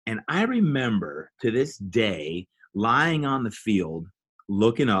And I remember to this day lying on the field,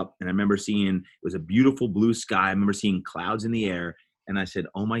 looking up, and I remember seeing it was a beautiful blue sky. I remember seeing clouds in the air, and I said,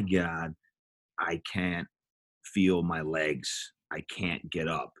 "Oh my God, I can't feel my legs. I can't get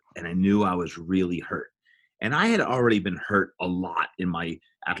up." And I knew I was really hurt. And I had already been hurt a lot in my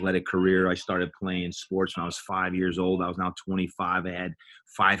athletic career. I started playing sports when I was 5 years old. I was now 25. I had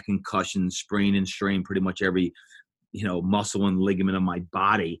 5 concussions, sprain and strain pretty much every muscle and ligament of my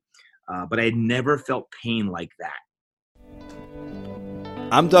body. But I had never felt pain like that.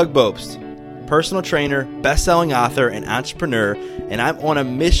 I'm Doug Bopst, personal trainer, best-selling author, and entrepreneur, and I'm on a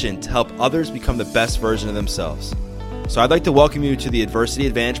mission to help others become the best version of themselves. So I'd like to welcome you to the Adversity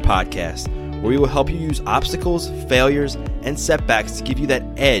Advantage podcast, where we will help you use obstacles, failures, and setbacks to give you that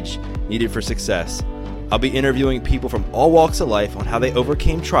edge needed for success. I'll be interviewing people from all walks of life on how they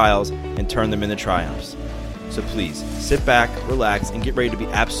overcame trials and turned them into triumphs. So please, sit back, relax, and get ready to be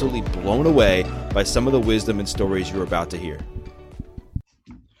absolutely blown away by some of the wisdom and stories you're about to hear.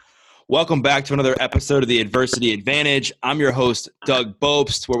 Welcome back to another episode of the Adversity Advantage. I'm your host, Doug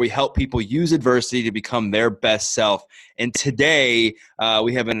Bopst, where we help people use adversity to become their best self. And today,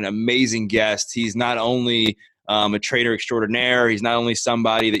 we have an amazing guest. He's not only a trainer extraordinaire, he's not only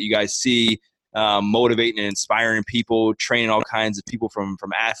somebody that you guys see motivating and inspiring people, training all kinds of people from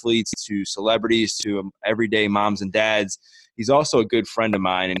athletes to celebrities to everyday moms and dads. He's also a good friend of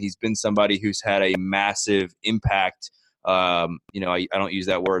mine, and he's been somebody who's had a massive impact. I don't use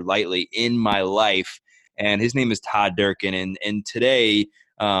that word lightly, in my life. And his name is Todd Durkin. And today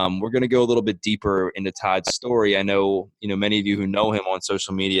we're going to go a little bit deeper into Todd's story. I know, many of you who know him on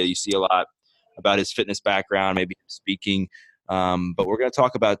social media, you see a lot about his fitness background, maybe speaking. But we're going to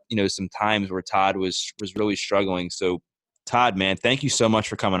talk about, some times where Todd was really struggling. So Todd, man, thank you so much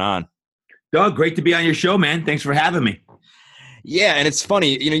for coming on. Doug, great to be on your show, man. Thanks for having me. Yeah, and it's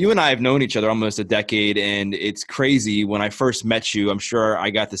funny, you and I have known each other almost a decade, and it's crazy. When I first met you, I'm sure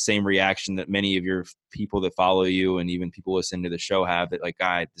I got the same reaction that many of your people that follow you and even people listening to the show have, that like,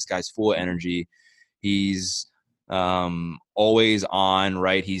 this guy's full of energy. He's always on,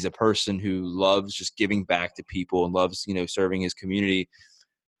 right? He's a person who loves just giving back to people and loves, serving his community.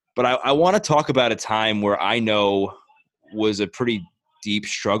 But I want to talk about a time where I know was a pretty deep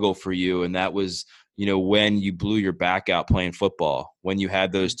struggle for you, and that was when you blew your back out playing football, when you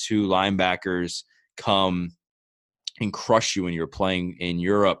had those two linebackers come and crush you when you were playing in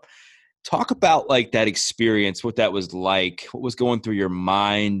Europe. Talk about like that experience, what that was like, what was going through your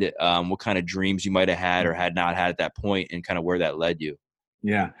mind, what kind of dreams you might have had or had not had at that point, and kind of where that led you.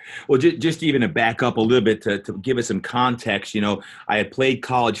 Yeah. Well, just even to back up a little bit to give us some context, I had played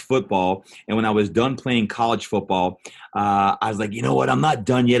college football, and when I was done playing college football, I was like, you know what, I'm not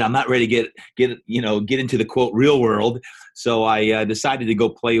done yet. I'm not ready to get into the quote real world. So I decided to go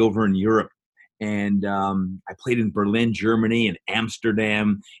play over in Europe, and I played in Berlin, Germany, and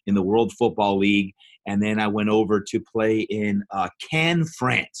Amsterdam in the World Football League, and then I went over to play in Cannes,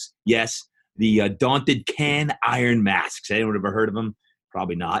 France. Yes, the Daunted Cannes Iron Masks. Anyone ever heard of them?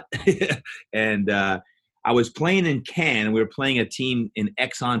 Probably not. And I was playing in Cannes, and we were playing a team in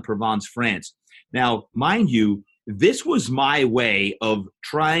Aix-en-Provence, France. Now, mind you, this was my way of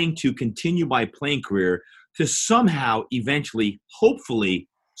trying to continue my playing career to somehow, eventually, hopefully,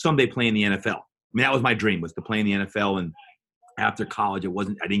 someday play in the NFL. I mean, that was my dream, was to play in the NFL. And after college,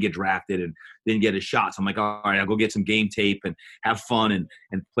 I didn't get drafted and didn't get a shot. So I'm like, all right, I'll go get some game tape and have fun and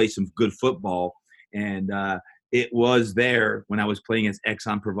play some good football. And it was there when I was playing against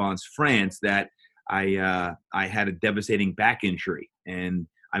Aix-en-Provence, France, that I had a devastating back injury. And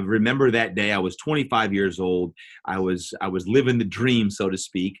I remember that day. I was 25 years old. I was living the dream, so to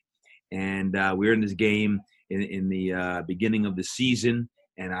speak. And we were in this game in the beginning of the season,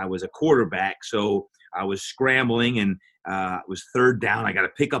 and I was a quarterback. So I was scrambling, and it was third down. I got to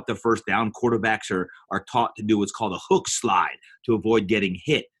pick up the first down. Quarterbacks are taught to do what's called a hook slide to avoid getting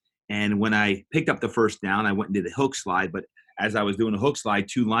hit. And when I picked up the first down, I went and did the hook slide. But as I was doing the hook slide,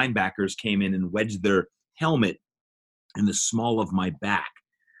 two linebackers came in and wedged their helmet in the small of my back.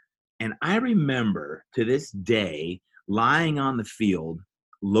 And I remember to this day lying on the field,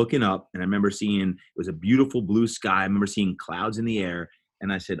 looking up, and I remember seeing it was a beautiful blue sky. I remember seeing clouds in the air.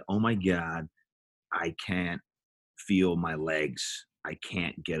 And I said, oh my God, I can't feel my legs. I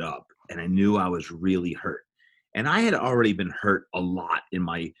can't get up. And I knew I was really hurt. And I had already been hurt a lot in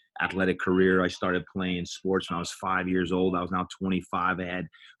my athletic career. I started playing sports when I was 5 years old. I was now 25. I had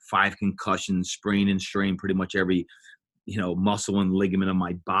 5 concussions, sprain and strain pretty much every, muscle and ligament of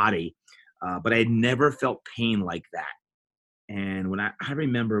my body. But I had never felt pain like that. And when I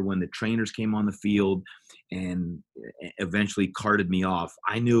remember when the trainers came on the field and eventually carted me off,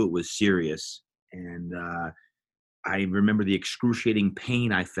 I knew it was serious. And I remember the excruciating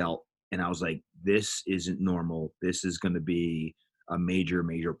pain I felt. And I was like, this isn't normal. This is going to be a major,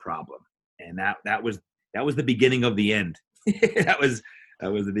 major problem. And that was the beginning of the end. that was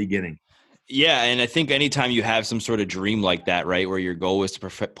the beginning. Yeah, and I think anytime you have some sort of dream like that, right, where your goal is to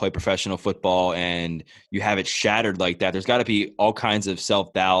play professional football and you have it shattered like that, there's got to be all kinds of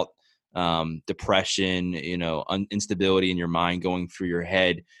self-doubt, depression, instability in your mind going through your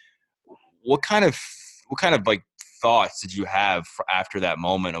head. What kind of like thoughts did you have after that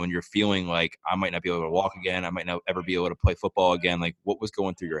moment when you're feeling like I might not be able to walk again, I might not ever be able to play football again? Like, what was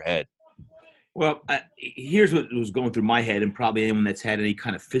going through your head? Well, here's what was going through my head, and probably anyone that's had any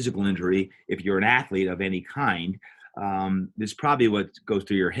kind of physical injury, if you're an athlete of any kind, this is probably what goes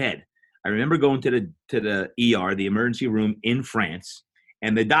through your head. I remember going to the ER, the emergency room in France,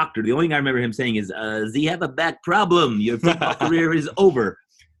 and the doctor. The only thing I remember him saying is, "Do you have a back problem? Your football career is over."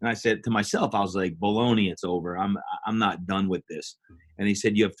 And I said to myself, I was like, "Baloney, it's over. I'm not done with this." And he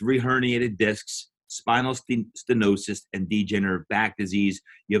said, "You have 3 herniated discs, spinal stenosis, and degenerative back disease.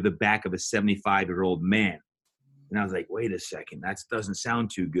 You have the back of a 75-year-old man." And I was like, wait a second, that doesn't sound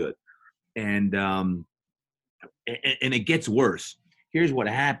too good. And it gets worse. Here's what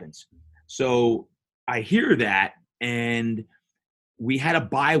happens. So I hear that, and we had a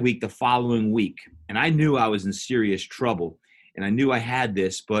bye week the following week, and I knew I was in serious trouble, and I knew I had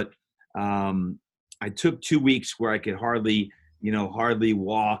this, but I took 2 weeks where I could hardly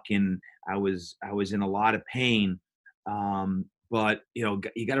walk, and I was in a lot of pain. But you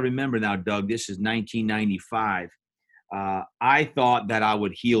got to remember now, Doug, this is 1995. I thought that I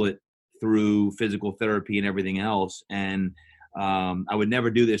would heal it through physical therapy and everything else, and I would never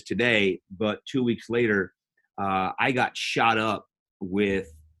do this today. But 2 weeks later, I got shot up with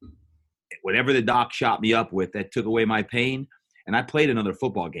whatever the doc shot me up with that took away my pain, and I played another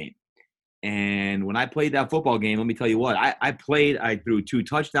football game. And when I played that football game, let me tell you what, I threw 2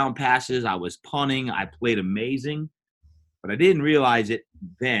 touchdown passes. I was punting. I played amazing. But I didn't realize it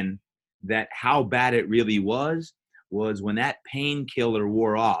then that how bad it really was when that painkiller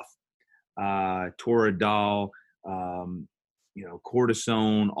wore off, Toradol,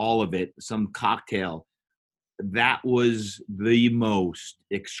 cortisone, all of it, some cocktail. That was the most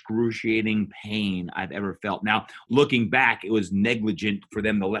excruciating pain I've ever felt. Now, looking back, it was negligent for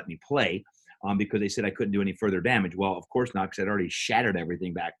them to let me play because they said I couldn't do any further damage. Well, of course not, because I'd already shattered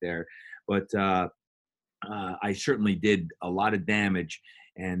everything back there. But I certainly did a lot of damage,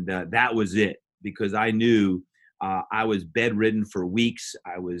 and that was it, because I knew I was bedridden for weeks.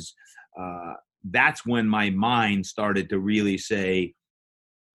 That's when my mind started to really say,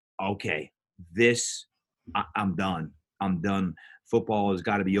 okay, I'm done. I'm done. Football has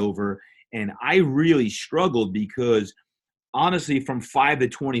got to be over. And I really struggled because, honestly, from 5 to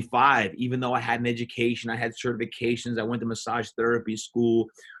 25, even though I had an education, I had certifications, I went to massage therapy school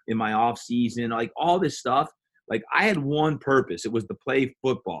in my off season, like all this stuff, like I had one purpose. It was to play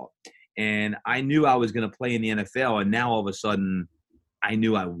football. And I knew I was going to play in the NFL. And now all of a sudden I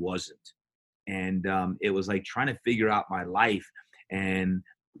knew I wasn't. And it was like trying to figure out my life. And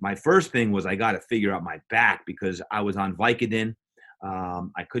my first thing was I got to figure out my back, because I was on Vicodin.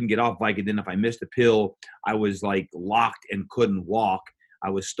 I couldn't get off Vicodin. If I missed a pill, I was like locked and couldn't walk. I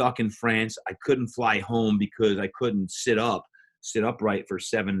was stuck in France. I couldn't fly home because I couldn't sit upright for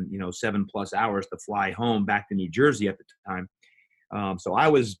 7+ hours to fly home back to New Jersey at the time. So I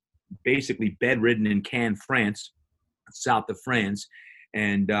was basically bedridden in Cannes, France, south of France.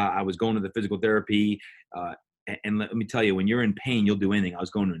 And I was going to the physical therapy. And let me tell you, when you're in pain, you'll do anything. I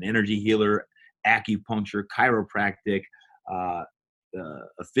was going to an energy healer, acupuncture, chiropractic, a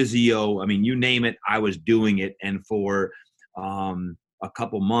physio. I mean, you name it, I was doing it. And for a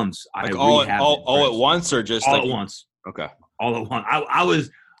couple months, like I all rehabbed at once, or just all like at once. Okay. All at once.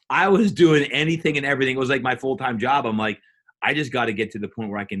 I was doing anything and everything. It was like my full-time job. I'm like, I just got to get to the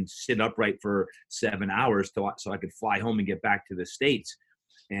point where I can sit upright for 7 hours so I could fly home and get back to the States.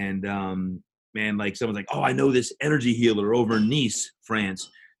 And man, like someone's like, oh, I know this energy healer over in Nice,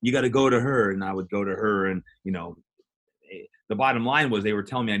 France. You got to go to her. And I would go to her, and the bottom line was they were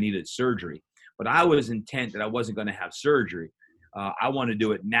telling me I needed surgery, but I was intent that I wasn't going to have surgery. I wanted to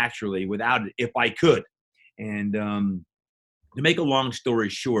do it naturally without it if I could. And to make a long story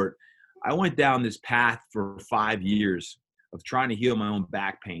short, I went down this path for 5 years of trying to heal my own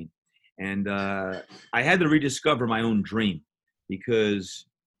back pain. And I had to rediscover my own dream, because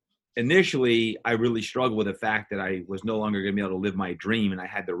initially I really struggled with the fact that I was no longer going to be able to live my dream, and I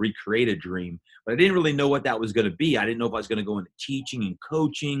had to recreate a dream. But I didn't really know what that was going to be. I didn't know if I was going to go into teaching and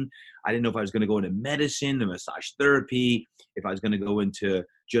coaching. I didn't know if I was going to go into medicine, the massage therapy, if I was going to go into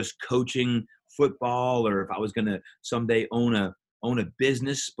just coaching football, or if I was going to someday own a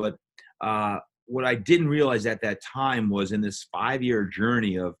business. But what I didn't realize at that time was, in this 5-year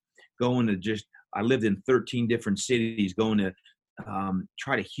journey of going to I lived in 13 different cities, going to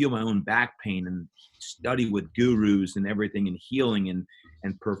try to heal my own back pain and study with gurus and everything, and healing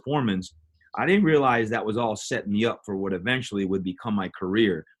and performance. I didn't realize that was all setting me up for what eventually would become my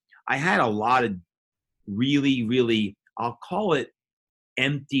career. I had a lot of really, really, I'll call it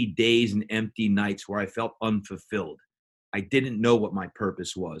empty days and empty nights where I felt unfulfilled. I didn't know what my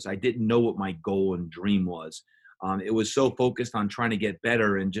purpose was. I didn't know what my goal and dream was. It was so focused on trying to get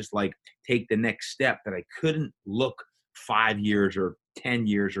better and just like take the next step that I couldn't look 5 years or 10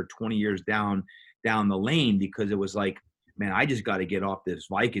 years or 20 years down the lane, because it was like, man, I just got to get off this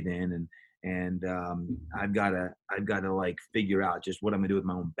Vicodin, and I've got to like figure out just what I'm gonna do with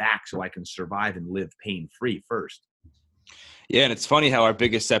my own back so I can survive and live pain free first. Yeah, and it's funny how our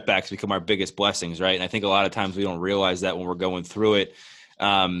biggest setbacks become our biggest blessings, right? And I think a lot of times we don't realize that when we're going through it.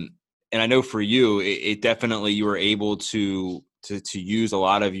 And I know for you, it definitely, you were able to use a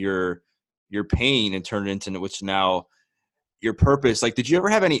lot of your pain and turn it into which now your purpose. Like, did you ever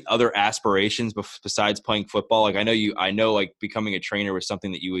have any other aspirations besides playing football? Like, I know like becoming a trainer was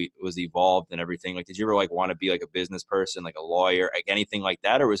something that you was evolved and everything. Like, did you ever like want to be like a business person, like a lawyer, like anything like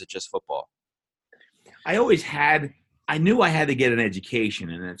that? Or was it just football? I knew I had to get an education,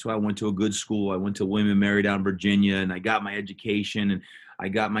 and that's why I went to a good school. I went to William & Mary down in Virginia, and I got my education, and I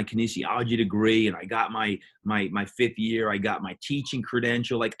got my kinesiology degree, and I got my 5th year. I got my teaching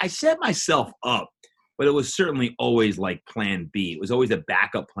credential. Like, I set myself up, but it was certainly always like plan B. It was always a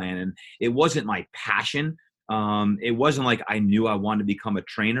backup plan, and it wasn't my passion. It wasn't like I knew I wanted to become a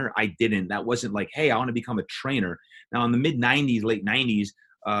trainer. I didn't. That wasn't like, hey, I want to become a trainer. Now, in the mid 90s, late 90s,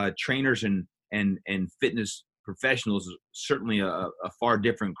 trainers and fitness professionals is certainly a far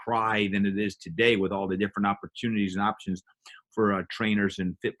different cry than it is today, with all the different opportunities and options for trainers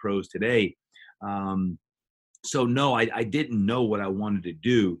and fit pros today. So no, I didn't know what I wanted to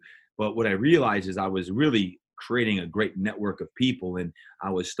do, but what I realized is I was really creating a great network of people, and I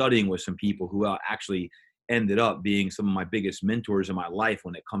was studying with some people who actually ended up being some of my biggest mentors in my life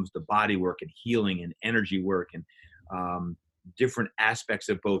when it comes to body work and healing and energy work, and different aspects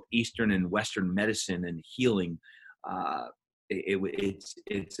of both Eastern and Western medicine and healing.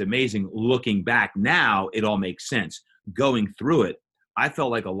 It's amazing looking back now. It all makes sense. Going through it, I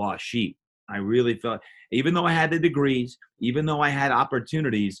felt like a lost sheep. I really felt, even though I had the degrees, even though I had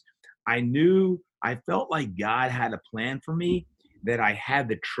opportunities, I felt like God had a plan for me, that I had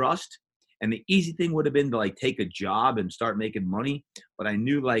the trust. And the easy thing would have been to like take a job and start making money. But I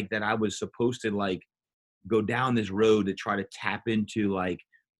knew like that I was supposed to like go down this road to try to tap into like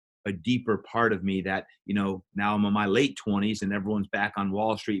a deeper part of me that, now I'm in my late 20s and everyone's back on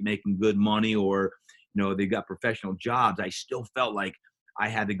Wall Street making good money, or, they've got professional jobs. I still felt like I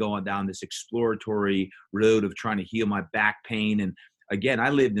had to go on down this exploratory road of trying to heal my back pain. And again, I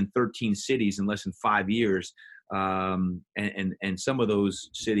lived in 13 cities in less than 5 years. And some of those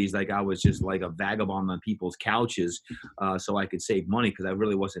cities, like I was just like a vagabond on people's couches, so I could save money, because I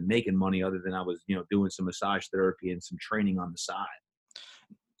really wasn't making money other than I was, doing some massage therapy and some training on the side.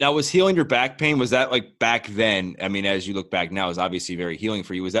 Now, was healing your back pain, was that like back then? I mean, as you look back now, is obviously very healing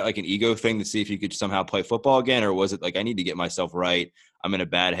for you. Was that like an ego thing to see if you could somehow play football again? Or was it like, I need to get myself right, I'm in a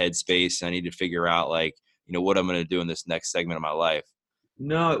bad headspace, I need to figure out like, what I'm going to do in this next segment of my life?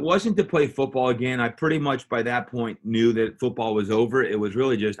 No, it wasn't to play football again. I pretty much by that point knew that football was over. It was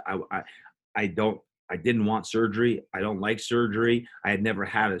really just I didn't want surgery. I don't like surgery. I had never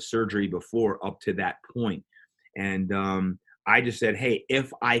had a surgery before up to that point. And I just said, hey,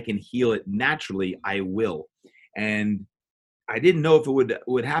 if I can heal it naturally, I will. And I didn't know if it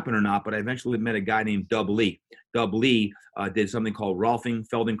would happen or not, but I eventually met a guy named Dub Lee. Dub Lee did something called Rolfing,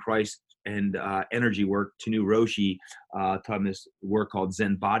 Feldenkrais, and energy work. Tanu Roshi taught him this work called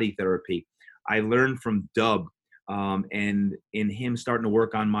Zen body therapy. I learned from Dub, and in him starting to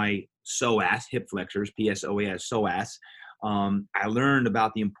work on my psoas, hip flexors, PSOAS, psoas. I learned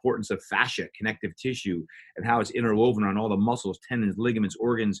about the importance of fascia, connective tissue, and how it's interwoven on all the muscles, tendons, ligaments,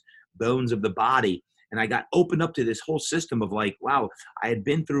 organs, bones of the body. And I got opened up to this whole system of like, wow, I had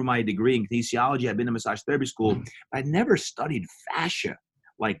been through my degree in kinesiology. I'd been to massage therapy school. But I'd never studied fascia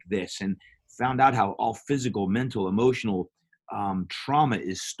like this, and found out how all physical, mental, emotional trauma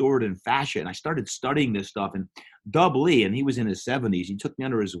is stored in fascia. And I started studying this stuff. And Double E, and he was in his 70s. He took me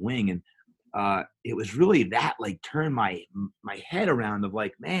under his wing, and it was really that like turned my head around of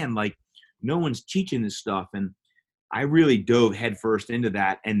like, man, like no one's teaching this stuff. And I really dove headfirst into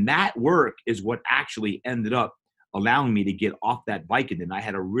that. And that work is what actually ended up allowing me to get off that Vicodin. I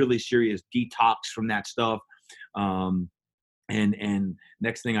had a really serious detox from that stuff. And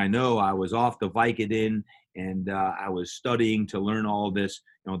next thing I know, I was off the Vicodin, and I was studying to learn all this,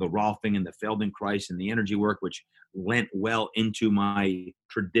 the Rolfing and the Feldenkrais and the energy work, which went well into my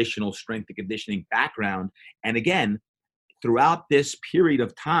traditional strength and conditioning background. And again, throughout this period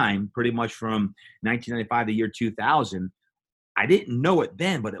of time, pretty much from 1995 to year 2000, I didn't know it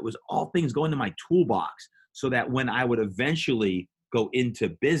then, but it was all things going to my toolbox, so that when I would eventually go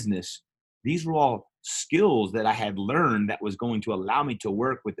into business, these were all skills that I had learned that was going to allow me to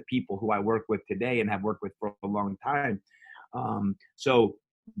work with the people who I work with today and have worked with for a long time. So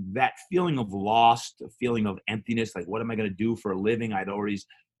that feeling of lost, feeling of emptiness, like what am I going to do for a living? I'd always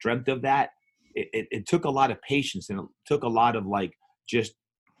dreamt of that. It took a lot of patience, and it took a lot of like just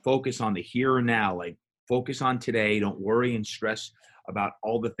focus on the here and now, like focus on today. Don't worry and stress about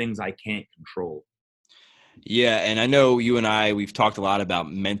all the things I can't control. Yeah. And I know you and we've talked a lot about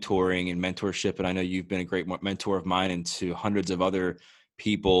mentoring and mentorship, and I know you've been a great mentor of mine and to hundreds of other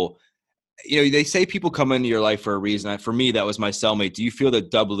people. They say people come into your life for a reason. For me, that was my cellmate. Do you feel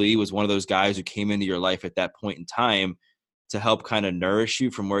that Double E was one of those guys who came into your life at that point in time to help kind of nourish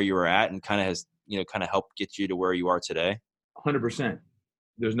you from where you were at and kind of has, kind of helped get you to where you are today? 100%.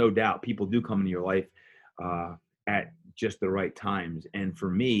 There's no doubt people do come into your life at just the right times. And for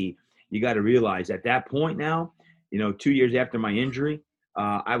me, you got to realize at that point now, 2 years after my injury,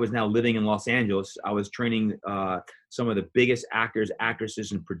 I was now living in Los Angeles. I was training some of the biggest actors,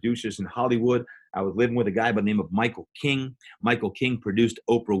 actresses, and producers in Hollywood. I was living with a guy by the name of Michael King. Michael King produced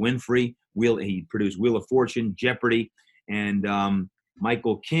Oprah Winfrey. He produced Wheel of Fortune, Jeopardy. And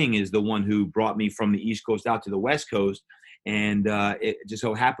Michael King is the one who brought me from the East Coast out to the West Coast. And it just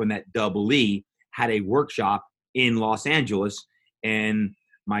so happened that Double E had a workshop in Los Angeles. And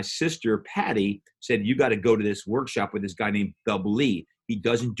my sister, Patty, said, you got to go to this workshop with this guy named Double E. He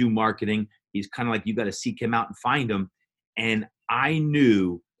doesn't do marketing. He's kind of like, you got to seek him out and find him. And I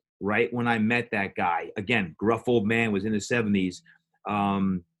knew right when I met that guy, again, gruff old man, was in his 70s,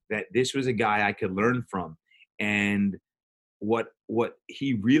 that this was a guy I could learn from. And what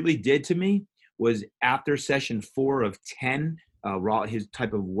he really did to me was after session 4 of 10, his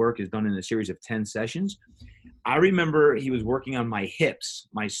type of work is done in a series of 10 sessions. I remember he was working on my hips,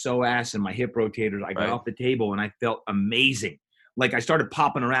 my psoas and my hip rotators. I got off the table and I felt amazing. Like I started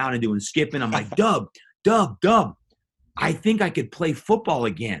popping around and doing skipping. I'm like, Dub, I think I could play football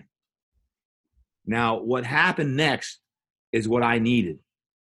again. Now, what happened next is what I needed.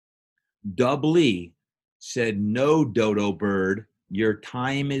 Double E said, no, Dodo Bird, your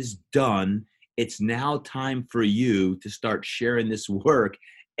time is done. It's now time for you to start sharing this work.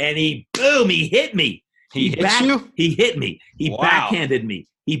 And he hit me. He hit you? He hit me. He backhanded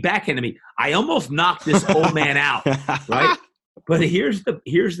me. I almost knocked this old man out, right? But here's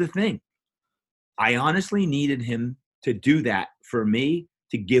the thing. I honestly needed him to do that for me,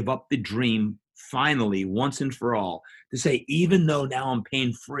 to give up the dream finally, once and for all, to say, even though now I'm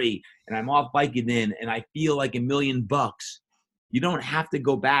pain-free and I'm off Vicodin and I feel like $1 million, you don't have to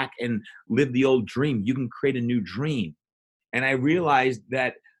go back and live the old dream. You can create a new dream. And I realized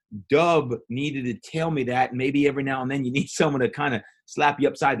that Dub needed to tell me that. Maybe every now and then you need someone to kind of slap you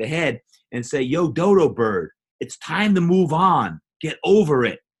upside the head and say, yo, Dodo Bird, it's time to move on. Get over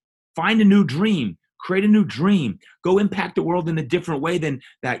it. Find a new dream. Create a new dream. Go impact the world in a different way than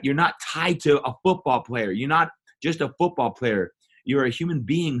that. You're not tied to a football player. You're not just a football player. You're a human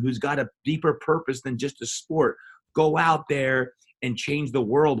being who's got a deeper purpose than just a sport. Go out there and change the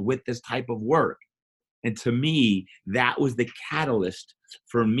world with this type of work. And to me, that was the catalyst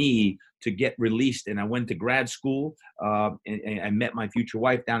for me to get released. And I went to grad school and I met my future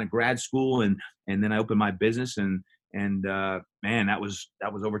wife down at grad school. And then I opened my business and man, that was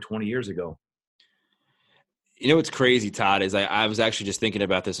over 20 years ago. What's crazy, Todd, is I was actually just thinking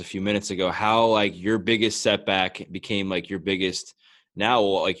about this a few minutes ago, how like your biggest setback became like your biggest, now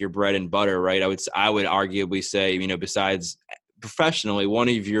like your bread and butter, right? I would arguably say, besides professionally, one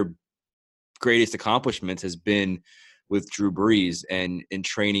of your greatest accomplishments has been with Drew Brees and in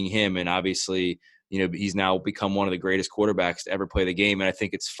training him. And obviously, he's now become one of the greatest quarterbacks to ever play the game. And I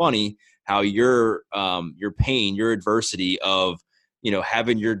think it's funny how your pain, your adversity of,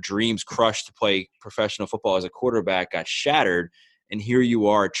 having your dreams crushed to play professional football as a quarterback got shattered. And here you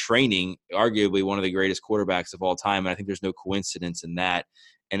are training arguably one of the greatest quarterbacks of all time. And I think there's no coincidence in that.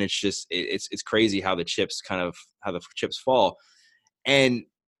 And it's just, it's crazy how the chips fall. And,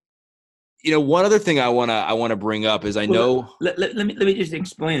 one other thing I want to bring up is I know. Let me just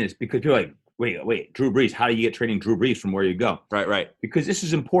explain this, because you're like, wait, Drew Brees, how do you get training Drew Brees from where you go? Right. Because this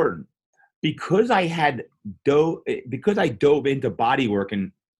is important. Because I dove into body work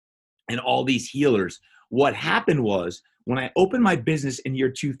and all these healers, what happened was when I opened my business in year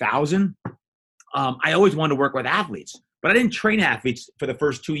 2000, I always wanted to work with athletes, but I didn't train athletes for the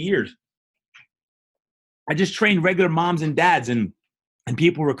first 2 years. I just trained regular moms and dads and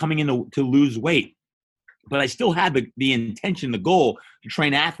people were coming in to lose weight. But I still had the intention, the goal to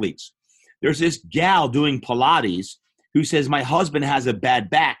train athletes. There's this gal doing Pilates who says, my husband has a bad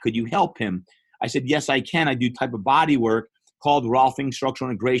back. Could you help him? I said, yes, I can. I do type of body work called Rolfing, structural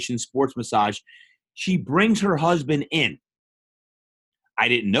integration, sports massage. She brings her husband in. I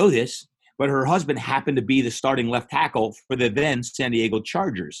didn't know this, but her husband happened to be the starting left tackle for the then San Diego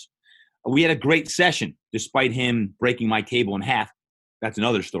Chargers. We had a great session, despite him breaking my table in half. That's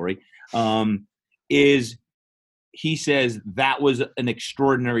another story. He says, that was an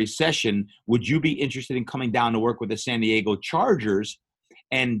extraordinary session. Would you be interested in coming down to work with the San Diego Chargers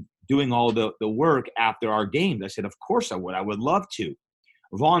and doing all the work after our games? I said, of course I would. I would love to.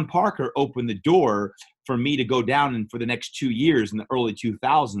 Vaughn Parker opened the door for me to go down, and for the next 2 years in the early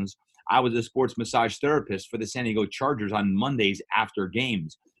 2000s, I was a sports massage therapist for the San Diego Chargers on Mondays after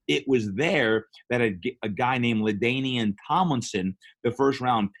games. It was there that a guy named LaDainian Tomlinson, the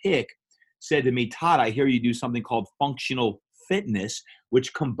first-round pick, said to me, Todd, I hear you do something called functional fitness,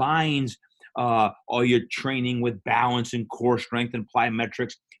 which combines all your training with balance and core strength and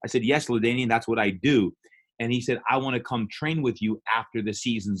plyometrics. I said, yes, LaDainian, that's what I do. And he said, I want to come train with you after the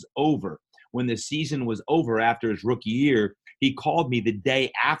season's over. When the season was over after his rookie year, he called me the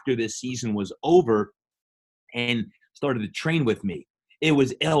day after the season was over and started to train with me. It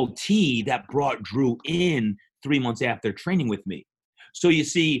was LT that brought Drew in 3 months after training with me. So you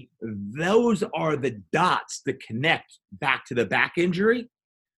see, those are the dots that connect back to the back injury.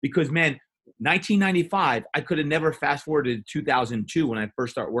 Because, man, 1995, I could have never fast forwarded to 2002 when I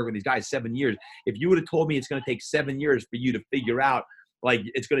first started working with these guys, 7 years. If you would have told me it's going to take 7 years for you to figure out, like,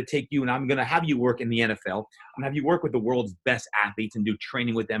 it's going to take you, and I'm going to have you work in the NFL, I'm going to have you work with the world's best athletes and do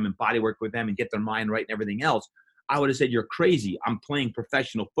training with them and body work with them and get their mind right and everything else, I would have said, you're crazy. I'm playing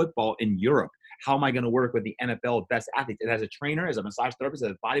professional football in Europe. How am I going to work with the NFL best athletes? And as a trainer, as a massage therapist,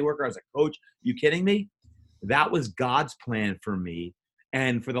 as a body worker, as a coach, you kidding me? That was God's plan for me.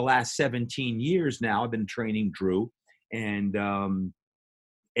 And for the last 17 years now, I've been training Drew. And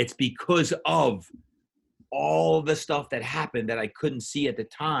it's because of all the stuff that happened that I couldn't see at the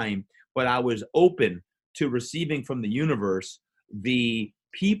time, but I was open to receiving from the universe the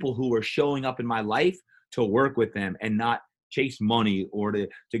people who were showing up in my life to work with them and not chase money or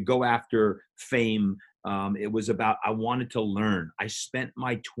to go after fame. It was about, I wanted to learn. I spent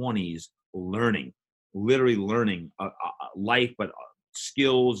my 20s learning, literally learning life, but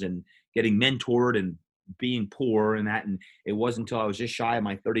skills and getting mentored and being poor and that. And it wasn't until I was just shy of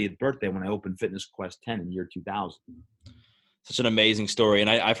my 30th birthday when I opened Fitness Quest 10 in the year 2000. Such an amazing story. And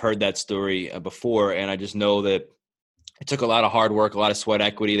I've heard that story before. And I just know that it took a lot of hard work, a lot of sweat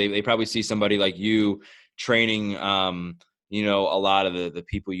equity. They probably see somebody like you training, a lot of the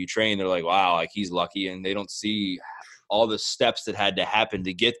people you train. They're like, wow, like he's lucky. And they don't see all the steps that had to happen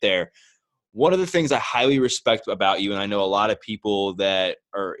to get there. One of the things I highly respect about you, and I know a lot of people that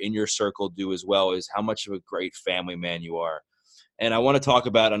are in your circle do as well, is how much of a great family man you are. And I want to talk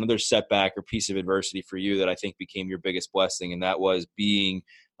about another setback or piece of adversity for you that I think became your biggest blessing, and that was being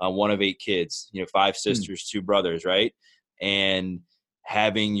one of 8 kids, 5 sisters, 2 brothers, right? And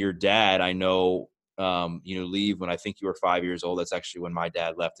having your dad, I know, leave when I think you were 5 years old. That's actually when my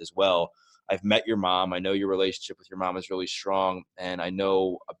dad left as well. I've met your mom. I know your relationship with your mom is really strong. And I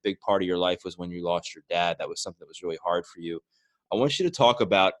know a big part of your life was when you lost your dad. That was something that was really hard for you. I want you to talk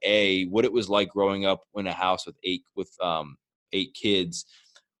about what it was like growing up in a house with 8 kids,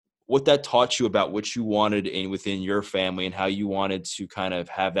 what that taught you about what you wanted within your family and how you wanted to kind of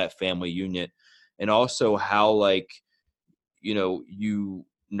have that family unit. And also how you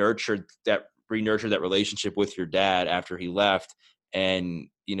re-nurtured that relationship with your dad after he left, and,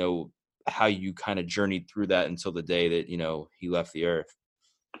 how you kind of journeyed through that until the day that, he left the earth.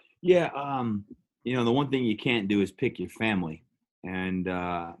 Yeah. The one thing you can't do is pick your family. And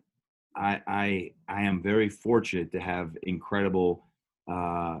I am very fortunate to have incredible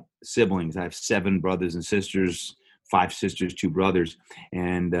siblings. I have 7 brothers and sisters, 5 sisters, 2 brothers.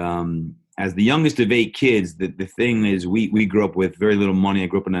 And as the youngest of 8 kids, the thing is we grew up with very little money. I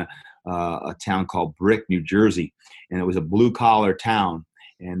grew up in a town called Brick, New Jersey, and it was a blue collar town.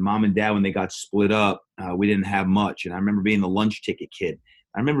 And mom and dad, when they got split up, we didn't have much. And I remember being the lunch ticket kid.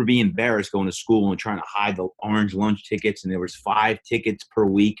 I remember being embarrassed going to school and trying to hide the orange lunch tickets. And there was 5 tickets per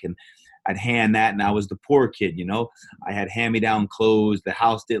week. And I'd hand that. And I was the poor kid, you know. I had hand-me-down clothes. The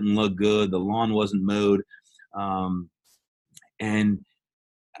house didn't look good. The lawn wasn't mowed. And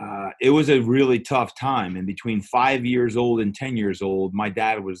it was a really tough time. And between 5 years old and 10 years old, my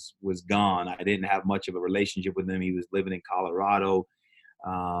dad was gone. I didn't have much of a relationship with him. He was living in Colorado.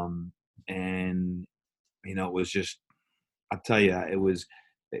 And, you know, it was just, I'll tell you, it was,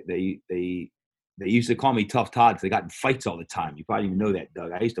 they used to call me Tough Todd because they got in fights all the time. You probably even know that,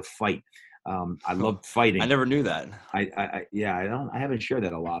 Doug. I used to fight. I loved fighting. I never knew that. I haven't shared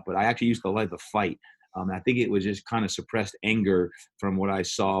that a lot, but I actually used to like to fight. I think it was just kind of suppressed anger from what I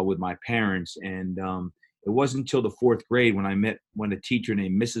saw with my parents. And it wasn't until the 4th grade when I met a teacher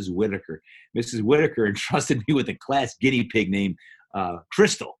named Mrs. Whitaker. Mrs. Whitaker entrusted me with a class guinea pig named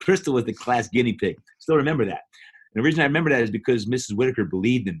Crystal. Crystal was the class guinea pig. Still remember that. And the reason I remember that is because Mrs. Whitaker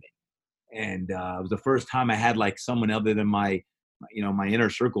believed in me. And it was the first time I had like someone other than my inner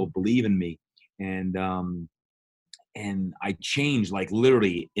circle believe in me. And I changed like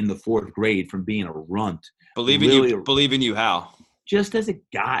literally in the 4th grade from being a runt. Believe in you how? Just as a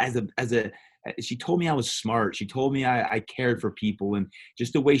guy, she told me I was smart. She told me I cared for people, and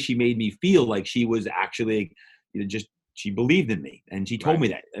just the way she made me feel like she was actually, she believed in me. And she told me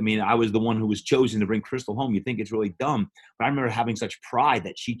that. I mean, I was the one who was chosen to bring Crystal home. You think it's really dumb, but I remember having such pride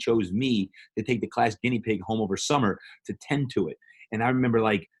that she chose me to take the class guinea pig home over summer to tend to it. And I remember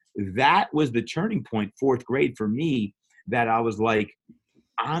like, that was the turning point, 4th grade for me, that I was like,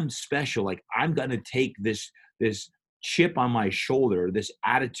 I'm special. Like, I'm going to take this chip on my shoulder, this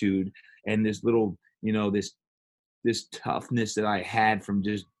attitude, and this little, this toughness that I had from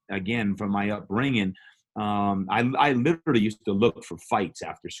from my upbringing. I literally used to look for fights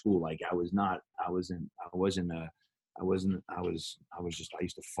after school. Like I used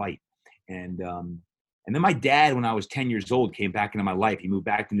to fight. And then my dad, when I was 10 years old, came back into my life. He moved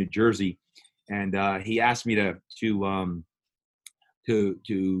back to New Jersey, and he asked me to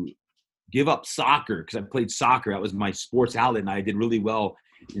give up soccer because I played soccer. That was my sports outlet, and I did really well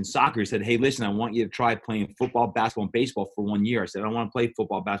in soccer. He said, "Hey, listen, I want you to try playing football, basketball, and baseball for 1 year." I said, "I don't want to play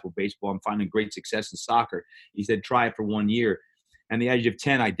football, basketball, baseball. I'm finding great success in soccer." He said, "Try it for 1 year." And at the age of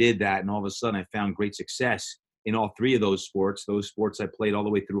 10, I did that, and all of a sudden I found great success in all 3 of those sports. Those sports I played all the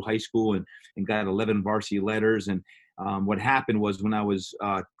way through high school and got 11 varsity letters. And what happened was when I was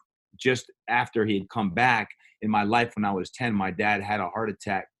just after he had come back in my life when I was 10, my dad had a heart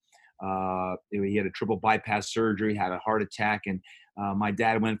attack. He had a triple bypass surgery, had a heart attack. And my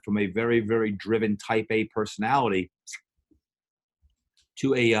dad went from a very, very driven type A personality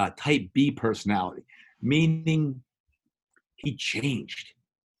to a type B personality, meaning he changed.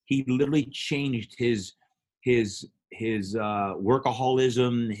 He literally changed his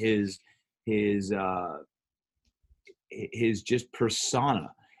workaholism, his just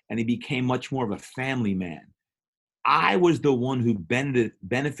persona, and he became much more of a family man. I was the one who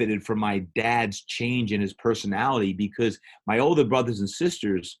benefited from my dad's change in his personality because my older brothers and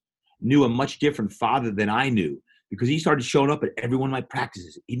sisters knew a much different father than I knew, because he started showing up at every one of my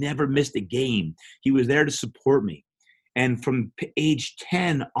practices. He never missed a game. He was there to support me. And from age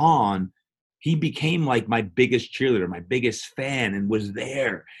 10 on, he became like my biggest cheerleader, my biggest fan, and was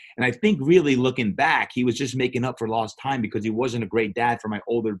there. And I think really looking back, he was just making up for lost time because he wasn't a great dad for my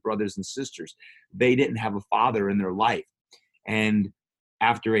older brothers and sisters. They didn't have a father in their life. And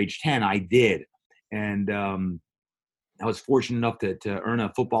after age 10, I did. And I was fortunate enough to earn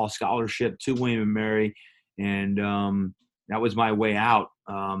a football scholarship to William & Mary. And that was my way out,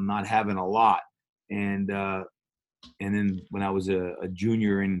 not having a lot. And then when I was a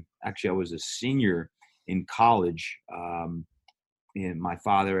junior, and actually I was a senior in college, and my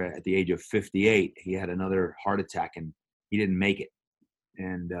father at the age of 58, he had another heart attack and he didn't make it.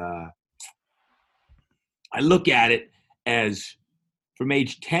 And I look at it as from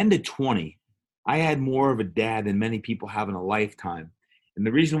age 10 to 20, I had more of a dad than many people have in a lifetime. And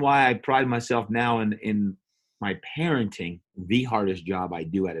the reason why I pride myself now in my parenting, the hardest job I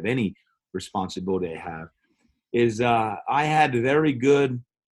do out of any responsibility I have, is I had very good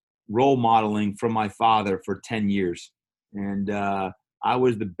role modeling from my father for 10 years. And I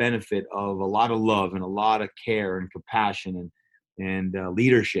was the benefit of a lot of love and a lot of care and compassion and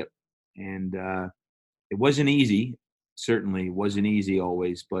leadership. And it wasn't easy. Certainly wasn't easy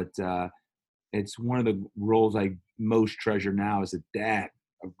always, but it's one of the roles I most treasure now as a dad.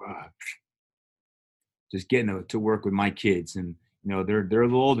 just getting to work with my kids. And, they're a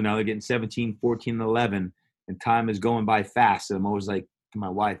little older now. They're getting 17, 14, and 11, and time is going by fast. And I'm always like to my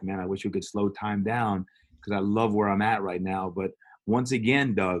wife, man, I wish we could slow time down because I love where I'm at right now. But once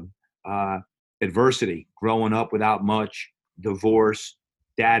again, Doug, adversity, growing up without much, divorce,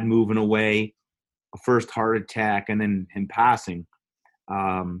 dad moving away, a first heart attack, and then him passing.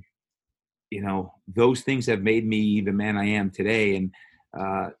 Those things have made me the man I am today. And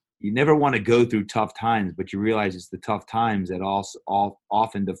you never want to go through tough times, but you realize it's the tough times that also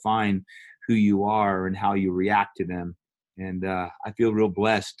often define who you are and how you react to them. And I feel real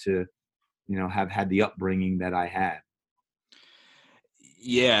blessed to, have had the upbringing that I had.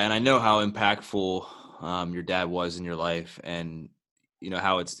 Yeah, and I know how impactful your dad was in your life, and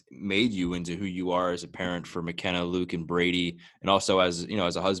how it's made you into who you are as a parent for McKenna, Luke, and Brady, and also as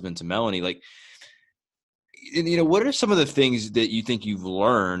a husband to Melanie. Like, what are some of the things that you think you've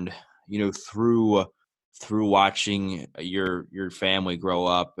learned, through watching your family grow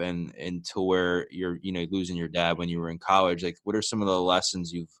up and to where you're losing your dad when you were in college? Like, what are some of the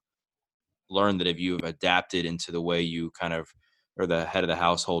lessons you've learned that you've adapted into the way you kind of are the head of the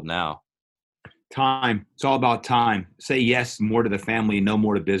household now? Time. It's all about time. Say yes more to the family, no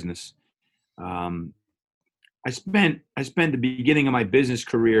more to business. I spent the beginning of my business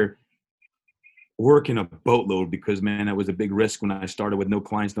career working a boatload because, man, that was a big risk when I started with no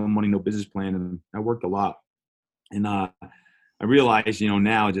clients, no money, no business plan, and I worked a lot. And I realize,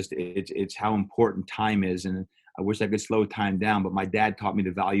 now just it's how important time is, and I wish I could slow time down. But my dad taught me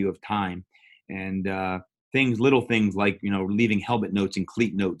the value of time, and little things like leaving helmet notes and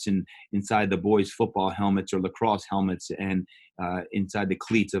cleat notes and inside the boys' football helmets or lacrosse helmets, and inside the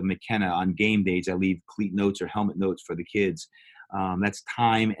cleats of McKenna on game days, I leave cleat notes or helmet notes for the kids. That's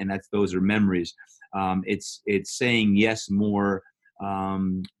time, and those are memories. It's saying yes more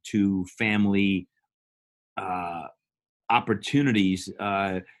to family opportunities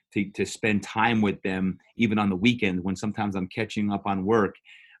to spend time with them, even on the weekend when sometimes I'm catching up on work.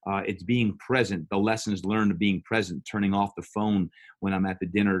 It's being present, the lessons learned of being present, turning off the phone when I'm at the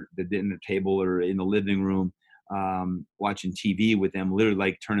dinner table or in the living room, watching TV with them, literally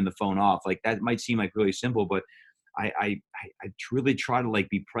like turning the phone off. Like, that might seem like really simple, but I really try to like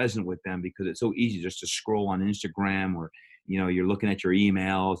be present with them, because it's so easy just to scroll on Instagram, or, you're looking at your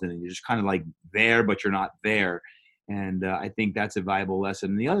emails and you're just kind of like there, but you're not there. And I think that's a valuable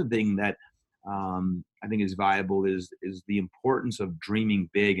lesson. And the other thing that I think is valuable is the importance of dreaming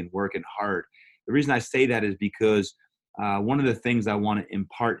big and working hard. The reason I say that is because one of the things I want to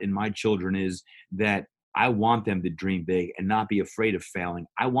impart in my children is that I want them to dream big and not be afraid of failing.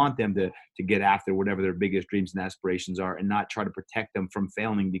 I want them to get after whatever their biggest dreams and aspirations are, and not try to protect them from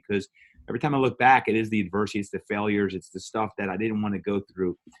failing, because every time I look back, it is the adversity, it's the failures, it's the stuff that I didn't want to go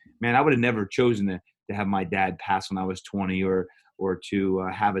through. Man, I would have never chosen to have my dad pass when I was 20, or to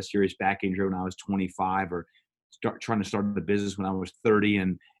have a serious back injury when I was 25, or trying to start a business when I was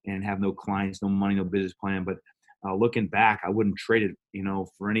 30 and have no clients, no money, no business plan. But looking back, I wouldn't trade it,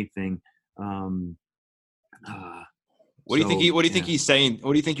 for anything. What do you think? What do you think he's saying?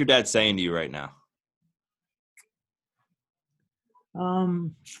 What do you think your dad's saying to you right now?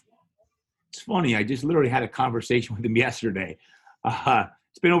 It's funny. I just literally had a conversation with him yesterday.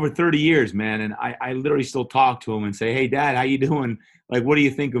 It's been over 30 years, man, and I literally still talk to him and say, "Hey, Dad, how you doing? Like, what do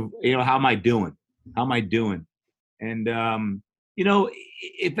you think of how am I doing? How am I doing?" And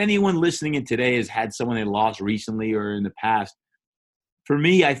if anyone listening in today has had someone they lost recently or in the past, for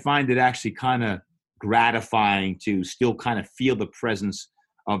me, I find it actually kind of gratifying to still kind of feel the presence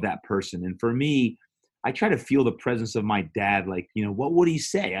of that person. And for me, I try to feel the presence of my dad. Like, what would he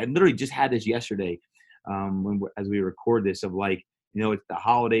say? I literally just had this yesterday as we record this, of like, it's the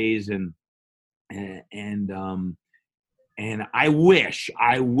holidays, and I wish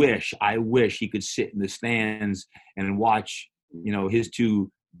he could sit in the stands and watch, his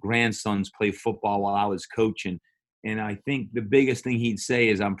two grandsons play football while I was coaching. And I think the biggest thing he'd say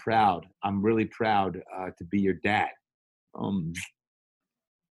is, "I'm proud. I'm really proud to be your dad."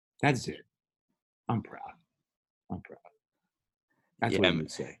 That's it. I'm proud. That's what he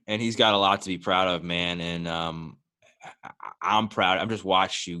would say. And he's got a lot to be proud of, man. And I'm proud. I've just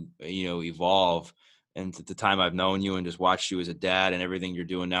watched you, evolve. And at the time I've known you and just watched you as a dad and everything you're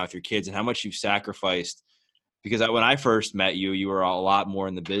doing now with your kids and how much you've sacrificed. Because when I first met you, you were a lot more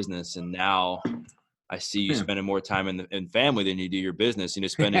in the business. And now I see you spending more time in family than you do your business.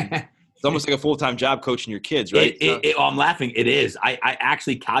 Spending it's almost like a full-time job coaching your kids, right? I'm laughing. It is. I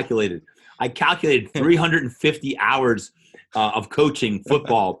actually calculated. I calculated 350 hours of coaching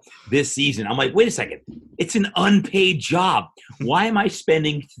football this season. I'm like, wait a second. It's an unpaid job. Why am I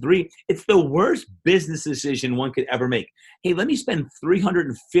spending it's the worst business decision one could ever make. Hey, let me spend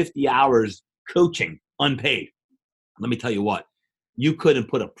 350 hours coaching unpaid. Let me tell you what. You couldn't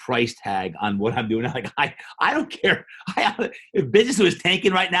put a price tag on what I'm doing. Like, I don't care. If business was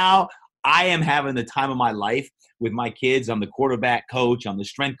tanking right now, I am having the time of my life with my kids. I'm the quarterback coach. I'm the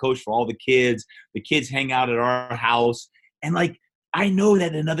strength coach for all the kids. The kids hang out at our house. And, like, I know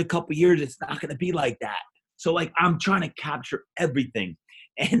that in another couple of years, it's not going to be like that. So, like, I'm trying to capture everything.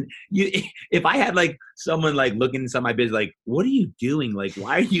 And if I had, like, someone, like, looking inside my business, like, what are you doing? Like,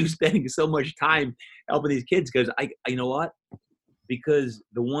 why are you spending so much time helping these kids? Because you know what? Because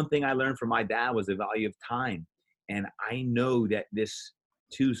the one thing I learned from my dad was the value of time. And I know that this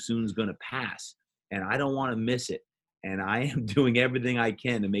too soon is going to pass, and I don't want to miss it. And I am doing everything I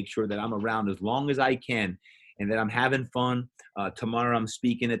can to make sure that I'm around as long as I can and that I'm having fun. Tomorrow I'm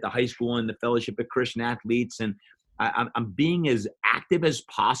speaking at the high school in the Fellowship of Christian Athletes, and I'm being as active as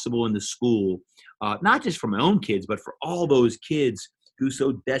possible in the school, not just for my own kids, but for all those kids who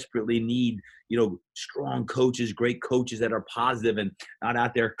so desperately need, strong coaches, great coaches that are positive and not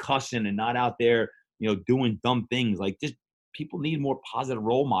out there cussing and not out there, doing dumb things. Like, just people need more positive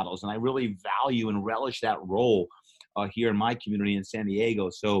role models. And I really value and relish that role here in my community in San Diego.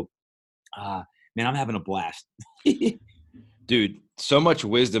 So, man, I'm having a blast. Dude, so much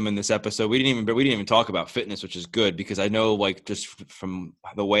wisdom in this episode. We didn't even talk about fitness, which is good because I know, like, just from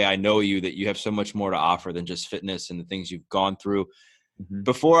the way I know you, that you have so much more to offer than just fitness and the things you've gone through. Mm-hmm.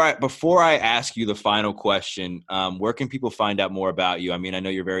 Before I ask you the final question, where can people find out more about you? I mean, I know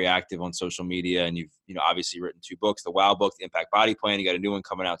you're very active on social media, and you've obviously written 2 books: the Wow Book, the Impact Body Plan. You got a new one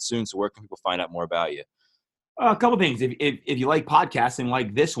coming out soon. So where can people find out more about you? A couple of things. If you like podcasting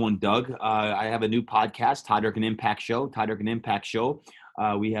like this one, Doug, I have a new podcast, Todd Durkin Impact Show. Todd Durkin Impact Show.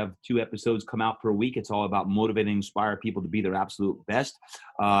 We have 2 episodes come out per week. It's all about motivating, inspire people to be their absolute best.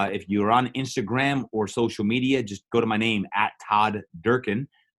 If you're on Instagram or social media, just go to my name at Todd Durkin,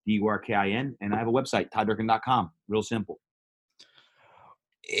 Durkin, and I have a website, todddurkin.com. Real simple.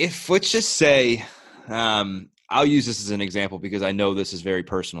 Let's just say, I'll use this as an example because I know this is very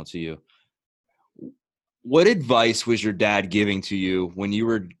personal to you. What advice was your dad giving to you when you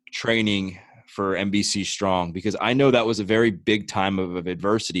were training for NBC Strong? Because I know that was a very big time of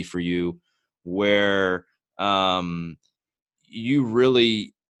adversity for you where you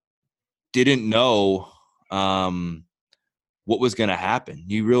really didn't know what was going to happen.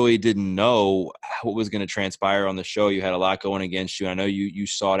 You really didn't know what was going to transpire on the show. You had a lot going against you. I know you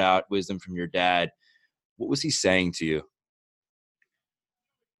sought out wisdom from your dad. What was he saying to you?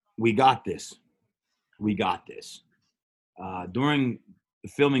 We got this. We got this. During the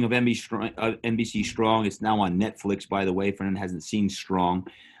filming of NBC Strong, it's now on Netflix, by the way, for anyone who hasn't seen Strong.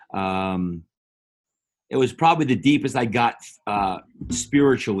 It was probably the deepest I got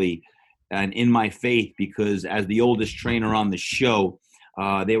spiritually and in my faith, because as the oldest trainer on the show,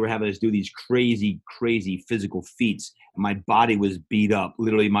 they were having us do these crazy physical feats. My body was beat up.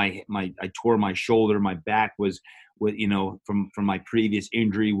 Literally, I tore my shoulder. My back was from my previous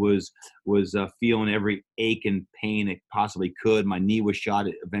injury was feeling every ache and pain it possibly could. My knee was shot.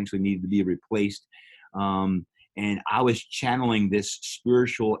 It eventually needed to be replaced. And I was channeling this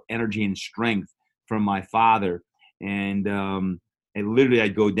spiritual energy and strength from my father. And literally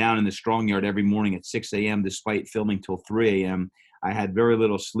I'd go down in the Strong Yard every morning at 6 a.m. despite filming till 3 a.m. I had very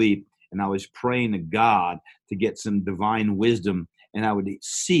little sleep, and I was praying to God to get some divine wisdom. And I would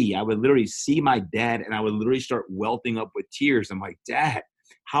literally see my dad, and I would literally start welting up with tears. I'm like, Dad,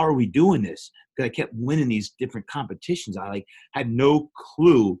 how are we doing this? Because I kept winning these different competitions. I had no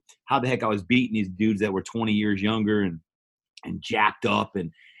clue how the heck I was beating these dudes that were 20 years younger and jacked up.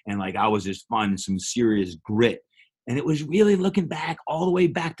 And like, I was just finding some serious grit. And it was really looking back all the way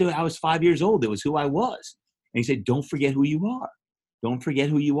back to I was 5 years old. It was who I was. And he said, don't forget who you are. Don't forget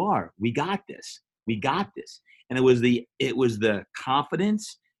who you are. We got this. We got this. And it was the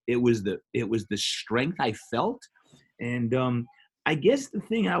confidence. It was the strength I felt. And I guess the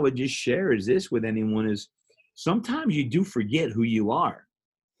thing I would just share is this with anyone is sometimes you do forget who you are.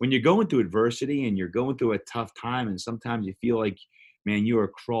 When you're going through adversity and you're going through a tough time, and sometimes you feel like, man, you are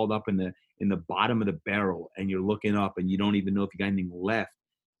crawled up in the bottom of the barrel and you're looking up and you don't even know if you got anything left,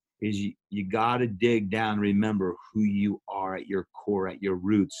 is you got to dig down and remember who you are at your core, at your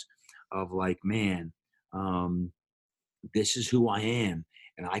roots of like, man, this is who I am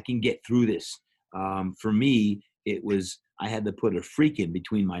and I can get through this. For me, I had to put a freak in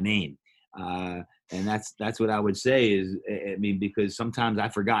between my name And that's what I would say is, I mean, because sometimes I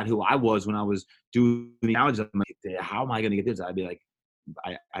forgot who I was when I was doing the challenges. I'm like, how am I going to get this? I'd be like,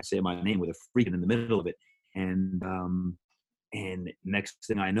 I say my name with a freaking in the middle of it. And next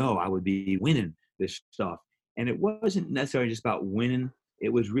thing I know, I would be winning this stuff. And it wasn't necessarily just about winning.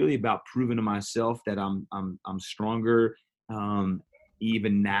 It was really about proving to myself that I'm stronger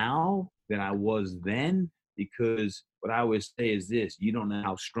even now than I was then. Because what I always say is this: you don't know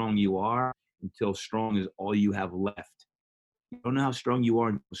how strong you are until strong is all you have left. You don't know how strong you are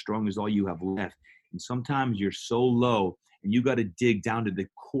until strong is all you have left. And sometimes you're so low, and you got to dig down to the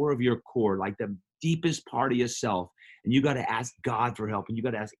core of your core, like the deepest part of yourself, and you got to ask God for help, and you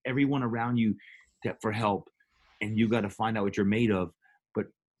got to ask everyone around you for help, and you got to find out what you're made of. But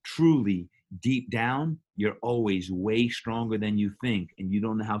truly, deep down, you're always way stronger than you think, and you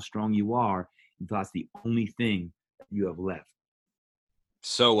don't know how strong you are until that's the only thing that you have left.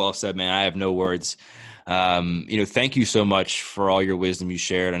 So well said, man. I have no words. Thank you so much for all your wisdom you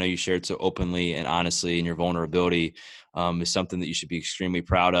shared. I know you shared so openly and honestly, and your vulnerability is something that you should be extremely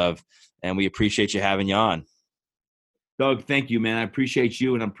proud of. And we appreciate you having you on. Doug, thank you, man. I appreciate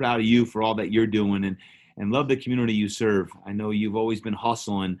you, and I'm proud of you for all that you're doing, and love the community you serve. I know you've always been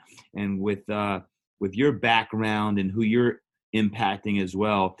hustling, and with your background and who you're impacting as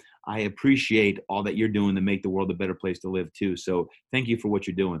well, I appreciate all that you're doing to make the world a better place to live too. So thank you for what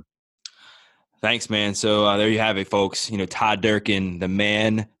you're doing. Thanks, man. So there you have it, folks. Todd Durkin, the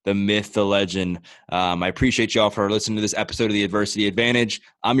man, the myth, the legend. I appreciate y'all for listening to this episode of The Adversity Advantage.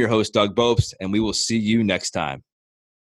 I'm your host, Doug Bopst, and we will see you next time.